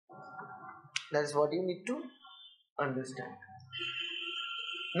That is what you need to understand.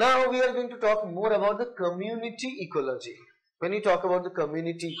 Now we are going to talk more about the community ecology. When we talk about the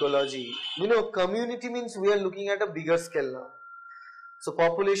community ecology, you know, community means we are looking at a bigger scale now. So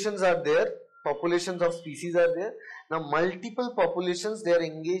populations are there, populations of species are there. Now multiple populations, they are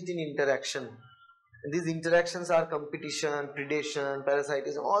engaged in interaction. And these interactions are competition, predation,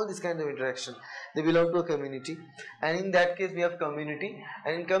 parasitism, all these kinds of interaction. They belong to a community, and in that case we have community,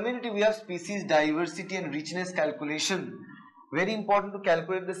 and in community we have species diversity and richness calculation. Very important to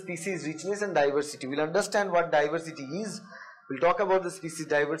calculate the species richness and diversity. We'll understand what diversity is. We'll talk about the species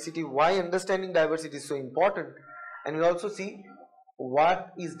diversity, why understanding diversity is so important, and we'll also see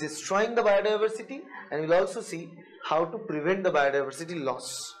what is destroying the biodiversity, and we'll also see how to prevent the biodiversity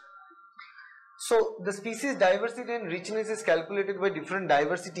loss. So the species diversity and richness is calculated by different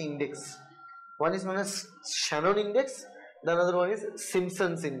diversity index. One is known as Shannon index, the other one is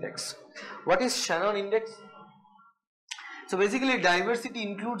Simpson's index. What is Shannon index? So basically diversity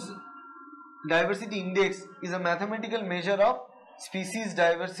index is a mathematical measure of species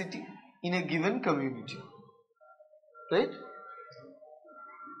diversity in a given community. Right?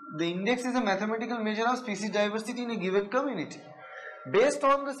 The index is a mathematical measure of species diversity in a given community. Based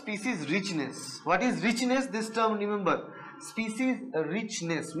on the species richness. What is richness? This term, remember, species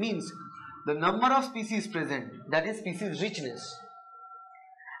richness means the number of species present, that is species richness.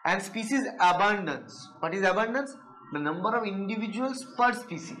 And species abundance. What is abundance? The number of individuals per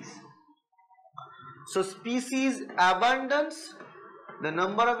species. So species abundance, the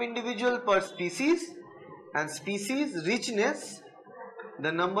number of individuals per species, and species richness,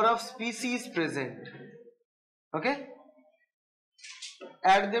 the number of species present. Okay?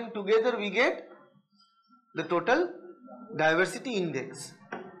 Add them together, we get the total diversity index.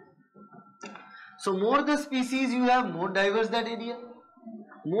 So more the species you have, more diverse that area.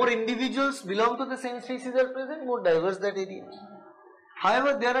 More individuals belong to the same species are present, more diverse that area.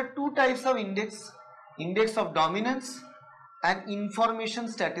 However, there are two types of index. Index of dominance and information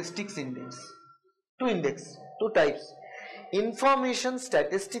statistics index. Two types. Information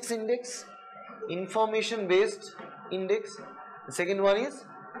statistics index, information based index. The second one is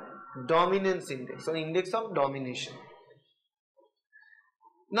dominance index or index of domination.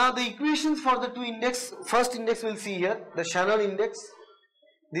 Now the equations for the two index, first index we'll see here, the Shannon index.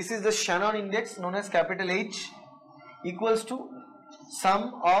 This is the Shannon index known as capital H, equals to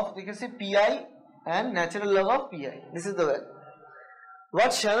sum of, we can say, pi and natural log of pi. This is the value.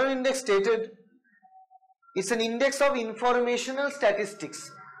 What Shannon index stated, it's an index of informational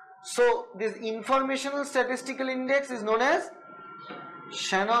statistics. So this informational statistical index is known as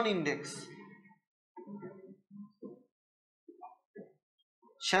Shannon index.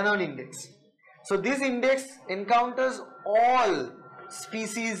 Shannon index. So this index encounters all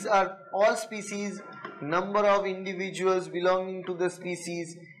species, number of individuals belonging to the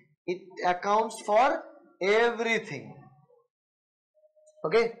species. It accounts for everything.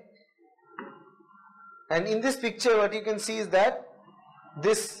 Okay? And in this picture what you can see is that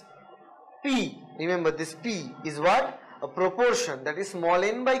this P, remember this P is what? A proportion, that is small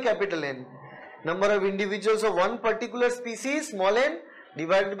n by capital N. Number of individuals of one particular species, small n,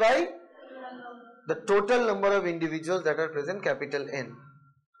 divided by the total number of individuals that are present, capital N.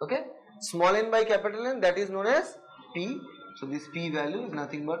 Okay? Small n by capital N, that is known as P. So this P value is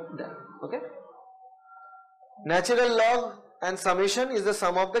nothing but that. Okay? Natural log and summation is the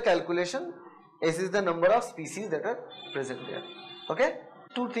sum of the calculation. S is the number of species that are present there. Okay?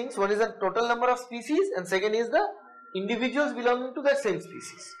 Two things. One is the total number of species and second is the individuals belonging to that same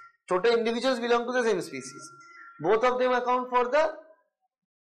species. Total individuals belong to the same species. Both of them account for the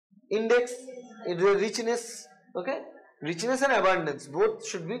index, the richness. Okay? Richness and abundance. Both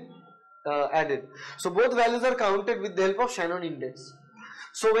should be added. So both values are counted with the help of Shannon index.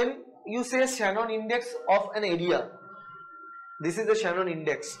 So when you say Shannon index of an area, this is the Shannon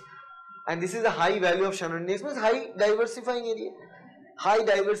index. And this is the high value of Shannon index, means high diversifying area, high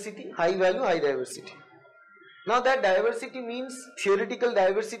diversity, high value, high diversity. Now that diversity means theoretical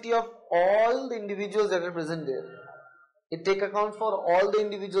diversity of all the individuals that are present there. It take account for all the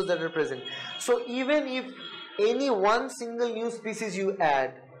individuals that are present. So even if any one single new species you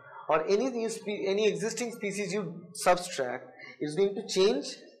add or any existing species you subtract, it's going to change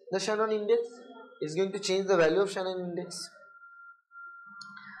the Shannon index. It's going to change the value of Shannon index.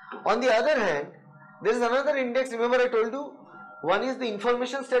 On the other hand, there is another index. Remember I told you, one is the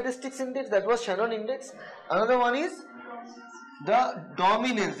information statistics index, that was Shannon index. Another one is the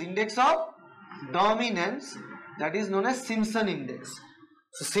dominance, index of dominance, that is known as Simpson index.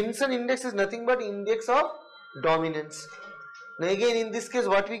 So Simpson index is nothing but index of dominance. Now again in this case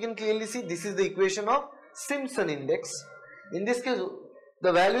what we can clearly see, this is the equation of Simpson index. In this case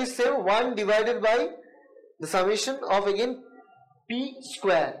the value is same, 1 divided by the summation of again p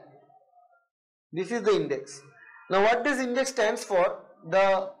square. This is the index. Now what this index stands for,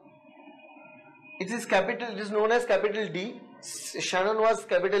 it is known as capital D. Shannon was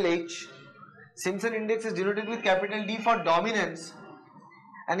capital H. Simpson index is denoted with capital D for dominance,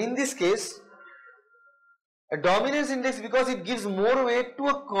 and in this case a dominance index because it gives more weight to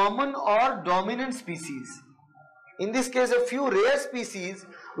a common or dominant species. In this case a few rare species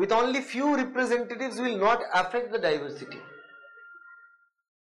with only few representatives will not affect the diversity.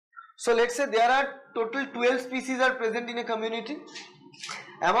 So let's say there are total 12 species are present in a community.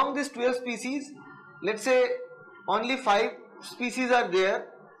 Among these 12 species, let's say only 5 species are there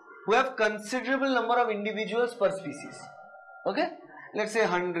who have considerable number of individuals per species. Okay, let's say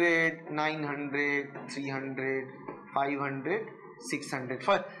 100, 900, 300, 500, 600.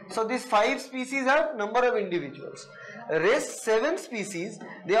 So these 5 species have number of individuals. Rest 7 species,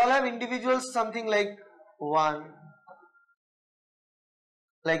 they all have individuals something like 1,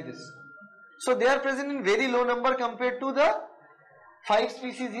 like this. So they are present in very low number compared to the 5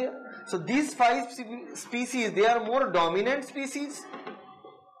 species here. So these 5 species, they are more dominant species.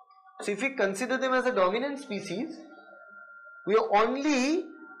 So if we consider them as a dominant species, we only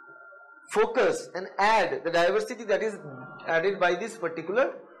focus and add the diversity that is added by this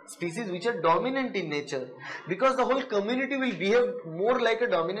particular species which are dominant in nature, because the whole community will behave more like a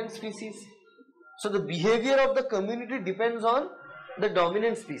dominant species. So the behavior of the community depends on the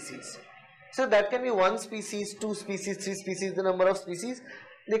dominant species. So that can be 1 species, 2 species, 3 species, the number of species,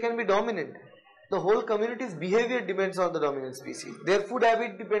 they can be dominant. The whole community's behavior depends on the dominant species. Their food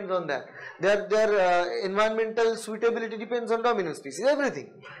habit depends on that. Their environmental suitability depends on dominant species,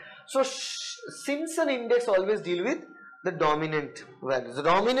 everything. So Simpson index always deal with the dominant values, the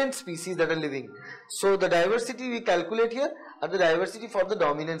dominant species that are living. So the diversity we calculate here are the diversity for the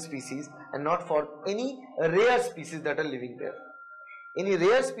dominant species and not for any rare species that are living there. Any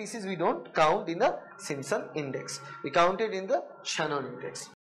rare species we don't count in the Simpson index. We count it in the Shannon index.